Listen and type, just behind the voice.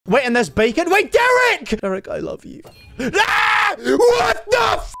Wait, and there's bacon. Wait, Derek! Derek, I love you. Ah! What the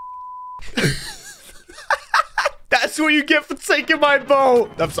f? That's what you get for taking my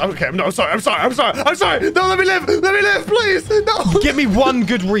boat. Okay, I'm sorry. No, let me live, please. No. Give me one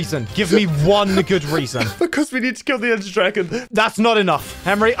good reason. Give me one good reason. Because we need to kill the Ender Dragon. That's not enough.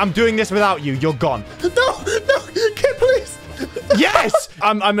 Henry, I'm doing this without you. You're gone. No, Kit, please. Yes!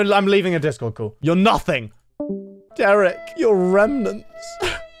 I'm leaving a Discord call. You're nothing. Derek, you're remnants.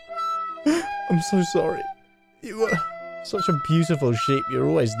 I'm so sorry. You were such a beautiful sheep. You're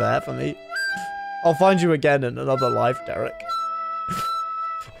always there for me. I'll find you again in another life, Derek.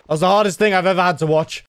 That was the hardest thing I've ever had to watch.